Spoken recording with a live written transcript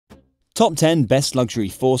Top 10 Best Luxury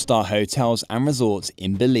 4-Star Hotels and Resorts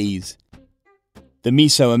in Belize. The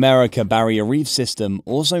Mesoamerican Barrier Reef System,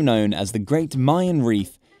 also known as the Great Mayan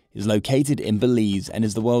Reef, is located in Belize and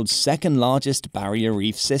is the world's second largest barrier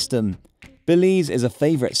reef system. Belize is a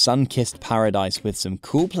favorite sun-kissed paradise with some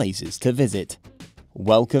cool places to visit.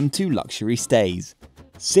 Welcome to Luxury Stays.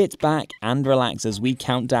 Sit back and relax as we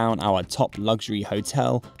count down our top luxury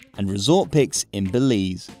hotel and resort picks in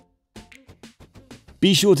Belize.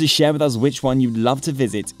 Be sure to share with us which one you'd love to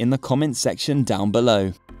visit in the comments section down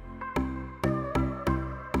below.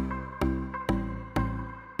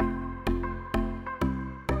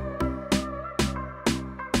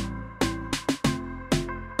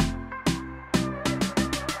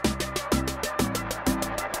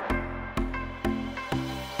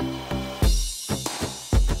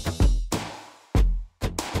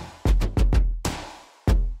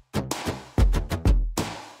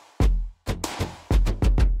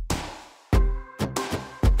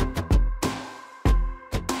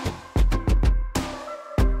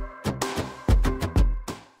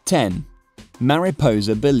 #10.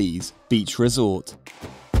 Mariposa Belize Beach Resort.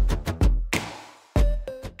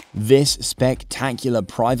 This spectacular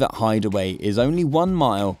private hideaway is only 1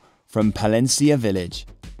 mile from Pelican village.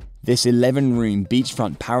 This 11-room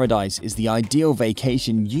beachfront paradise is the ideal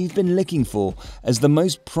vacation you've been looking for as the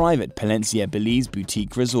most private Pelican Belize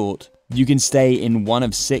boutique resort. You can stay in one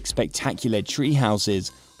of 6 spectacular tree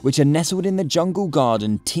houses, which are nestled in the jungle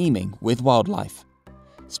garden teeming with wildlife.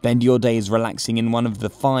 Spend your days relaxing in one of the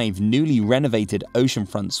 5 newly renovated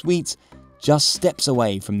oceanfront suites just steps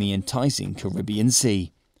away from the enticing Caribbean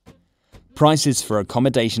Sea. Prices for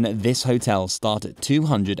accommodation at this hotel start at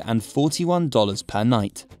 $241 per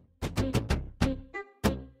night.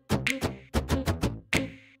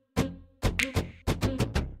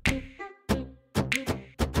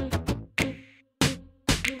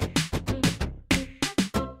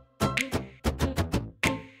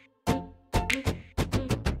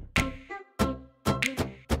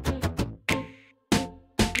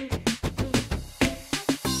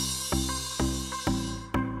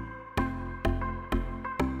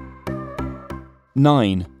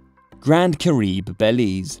 #9. Grand Caribe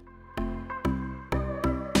Belize.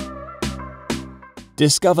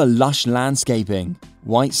 Discover lush landscaping,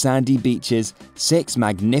 white sandy beaches, 6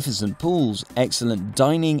 magnificent pools, excellent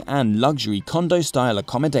dining and luxury condo-style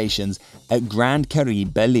accommodations at Grand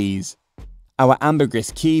Caribe Belize. Our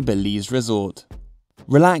Ambergris Caye Belize Resort.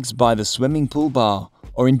 Relax by the swimming pool bar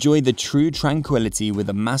or enjoy the true tranquility with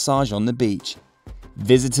a massage on the beach.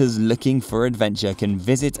 Visitors looking for adventure can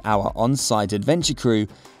visit our on-site adventure crew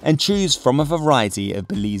and choose from a variety of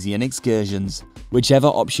Belizean excursions. Whichever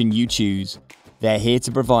option you choose, they're here to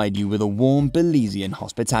provide you with a warm Belizean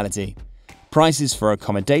hospitality. Prices for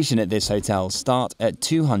accommodation at this hotel start at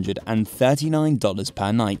 $239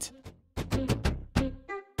 per night.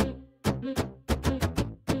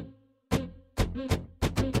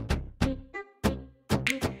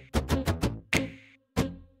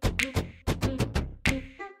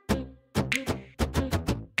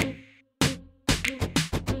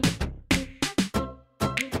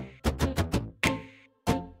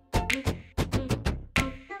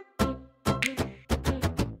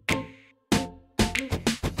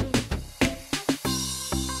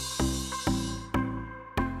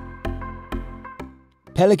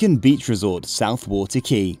 Pelican Beach Resort, Southwater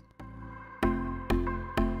Caye.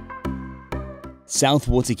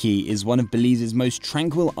 Southwater Caye is one of Belize's most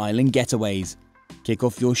tranquil island getaways. Kick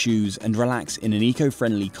off your shoes and relax in an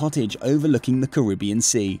eco-friendly cottage overlooking the Caribbean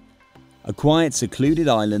Sea. A quiet, secluded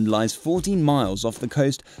island lies 14 miles off the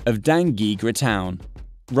coast of Dangigra town,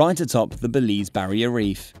 right atop the Belize Barrier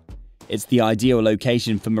Reef. It's the ideal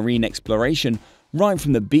location for marine exploration right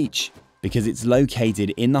from the beach, because it's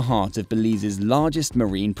located in the heart of Belize's largest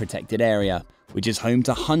marine protected area, which is home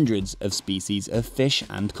to hundreds of species of fish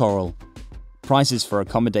and coral. Prices for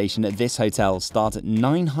accommodation at this hotel start at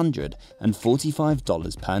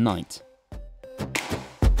 $945 per night.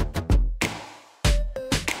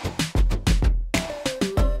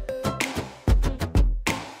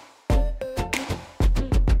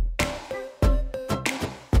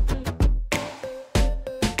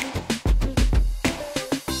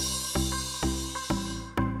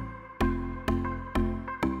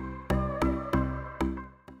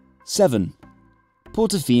 #7.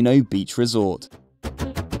 Portofino Beach Resort.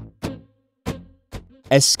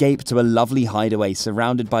 Escape to a lovely hideaway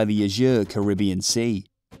surrounded by the azure Caribbean Sea.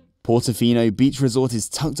 Portofino Beach Resort is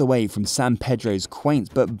tucked away from San Pedro's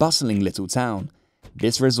quaint but bustling little town.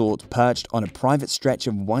 This resort, perched on a private stretch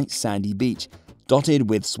of white sandy beach, dotted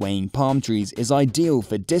with swaying palm trees, is ideal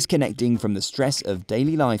for disconnecting from the stress of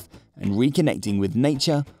daily life and reconnecting with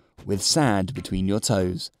nature with sand between your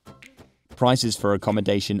toes. Prices for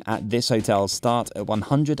accommodation at this hotel start at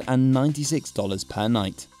 $196 per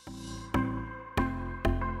night.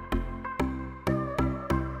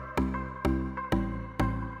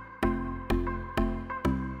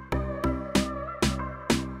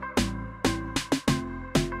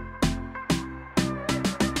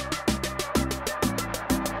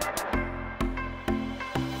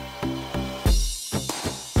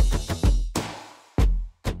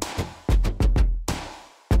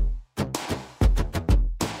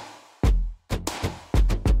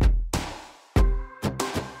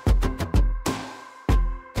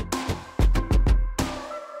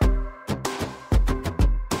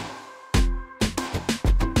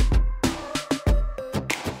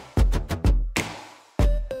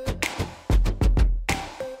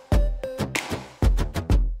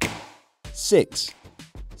 Six.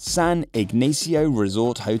 San Ignacio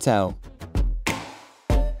Resort Hotel.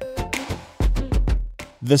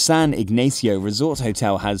 The San Ignacio Resort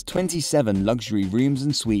Hotel has 27 luxury rooms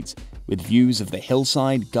and suites with views of the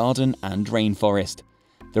hillside, garden and rainforest.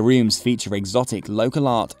 The rooms feature exotic local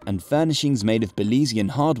art and furnishings made of Belizean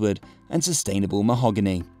hardwood and sustainable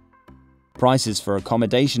mahogany. Prices for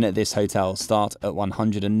accommodation at this hotel start at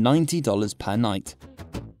 $190 per night.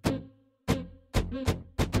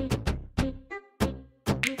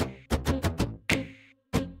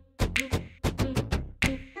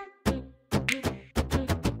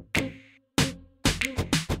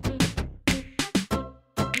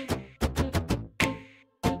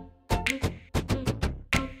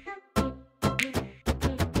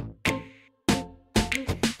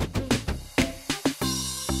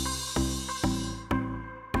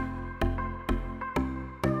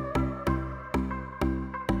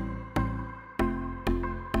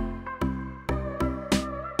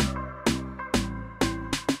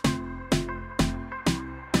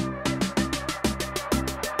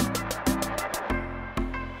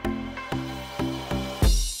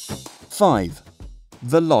 5.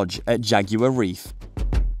 The Lodge at Jaguar Reef.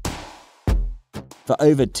 For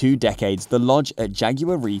over 2 decades, the Lodge at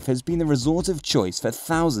Jaguar Reef has been the resort of choice for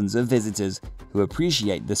thousands of visitors who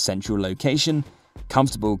appreciate the central location,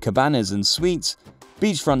 comfortable cabanas and suites,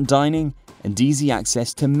 beachfront dining, and easy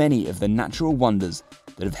access to many of the natural wonders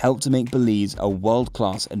that have helped to make Belize a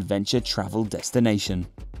world-class adventure travel destination.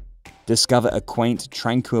 Discover a quaint,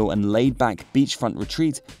 tranquil and laid-back beachfront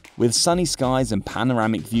retreat with sunny skies and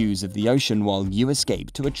panoramic views of the ocean while you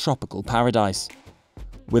escape to a tropical paradise.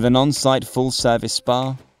 With an on-site full-service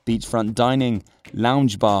spa, beachfront dining,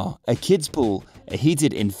 lounge bar, a kids pool, a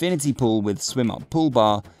heated infinity pool with swim-up pool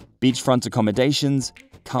bar, beachfront accommodations,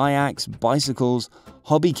 kayaks, bicycles,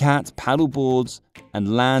 hobby cat, paddle boards,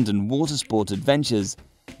 and land and water sport adventures,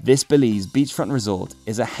 this Belize beachfront resort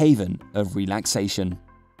is a haven of relaxation.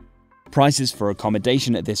 Prices for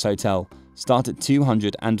accommodation at this hotel start at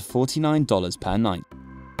 $249 per night.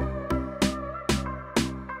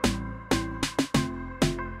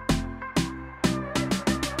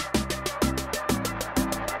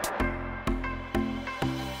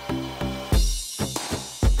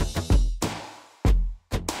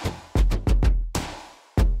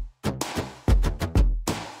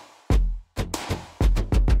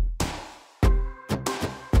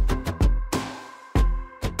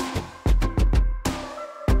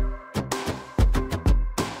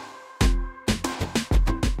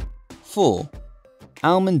 Four.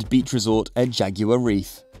 Almond Beach Resort at Jaguar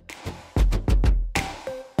Reef.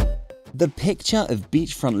 The picture of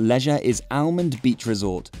beachfront leisure is Almond Beach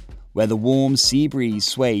Resort, where the warm sea breeze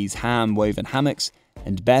sways ham-woven hammocks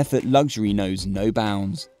and barefoot luxury knows no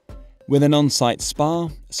bounds. With an on-site spa,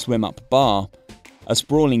 swim-up bar, a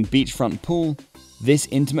sprawling beachfront pool, this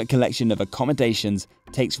intimate collection of accommodations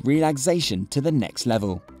takes relaxation to the next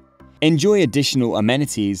level. Enjoy additional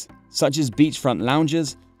amenities such as beachfront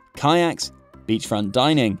lounges, kayaks, beachfront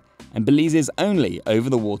dining, and Belize's only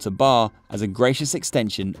over-the-water bar as a gracious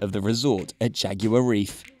extension of the resort at Jaguar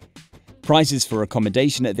Reef. Prices for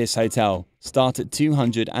accommodation at this hotel start at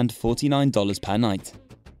 $249 per night.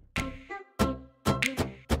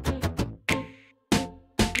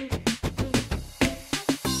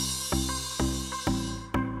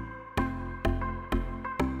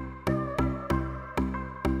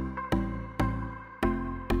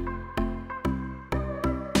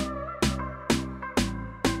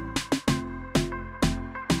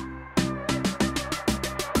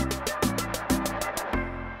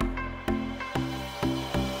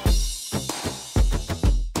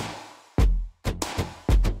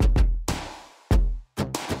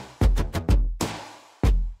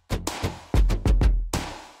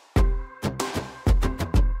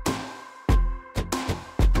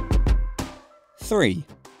 3.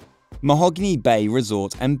 Mahogany Bay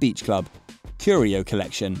Resort and Beach Club, Curio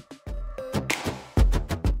Collection.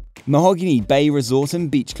 Mahogany Bay Resort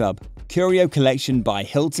and Beach Club, Curio Collection by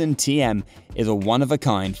Hilton TM is a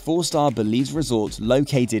one-of-a-kind 4-star Belize resort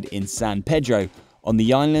located in San Pedro on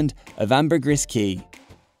the island of Ambergris Caye.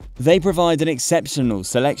 They provide an exceptional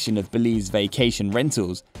selection of Belize vacation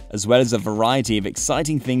rentals, as well as a variety of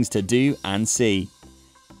exciting things to do and see.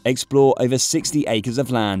 Explore over 60 acres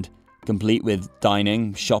of land, complete with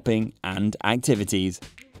dining, shopping, and activities.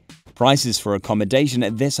 Prices for accommodation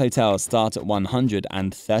at this hotel start at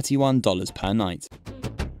 $131 per night.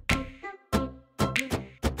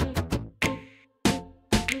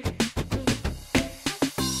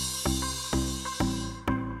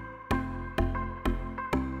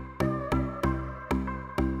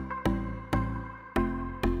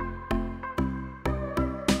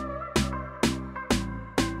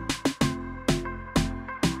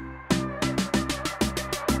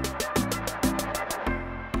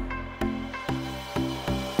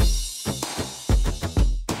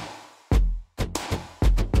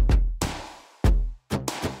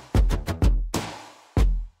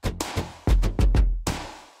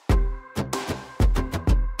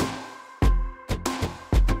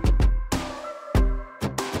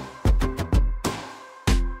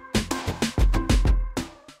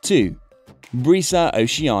 Two. Brisa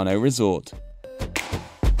Oceano Resort.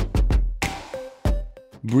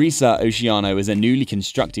 Brisa Oceano is a newly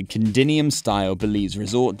constructed condominium-style Belize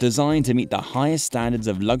resort designed to meet the highest standards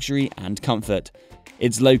of luxury and comfort.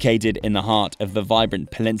 It's located in the heart of the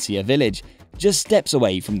vibrant Pelican village, just steps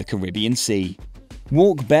away from the Caribbean Sea.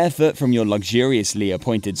 Walk barefoot from your luxuriously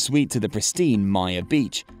appointed suite to the pristine Maya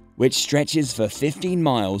Beach, which stretches for 15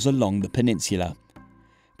 miles along the peninsula.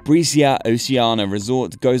 Brisa Oceano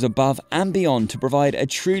Resort goes above and beyond to provide a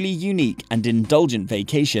truly unique and indulgent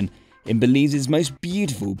vacation in Belize's most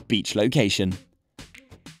beautiful beach location.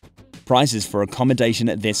 Prices for accommodation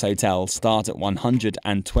at this hotel start at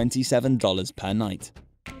 $127 per night.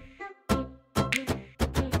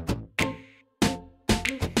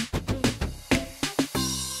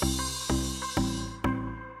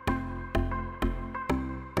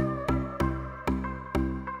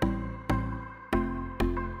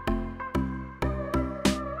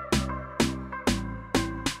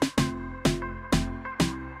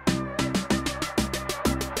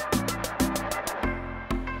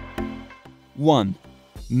 One.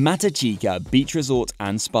 Matachica Beach Resort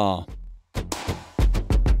and Spa.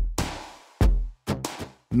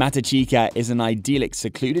 Matachica is an idyllic,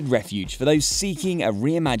 secluded refuge for those seeking a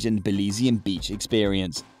reimagined Belizean beach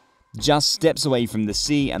experience. Just steps away from the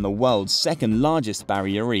sea and the world's second largest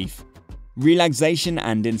barrier reef. Relaxation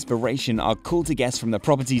and inspiration are called to guests from the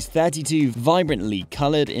property's 32 vibrantly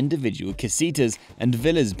colored individual casitas and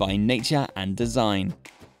villas by nature and design.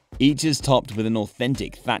 Each is topped with an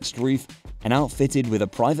authentic thatched roof and outfitted with a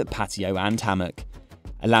private patio and hammock,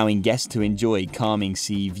 allowing guests to enjoy calming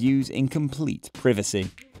sea views in complete privacy.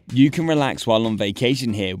 You can relax while on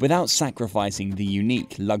vacation here without sacrificing the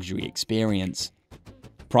unique luxury experience.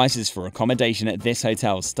 Prices for accommodation at this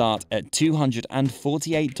hotel start at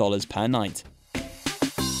 $248 per night.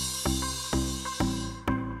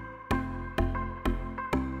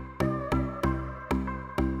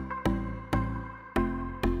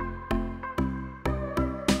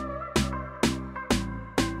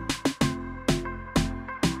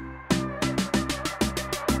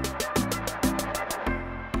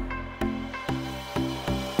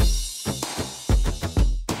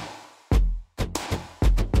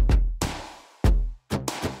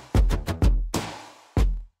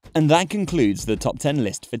 And that concludes the top 10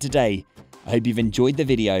 list for today. I hope you've enjoyed the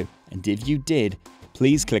video, and if you did,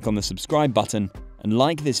 please click on the subscribe button and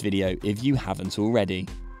like this video if you haven't already.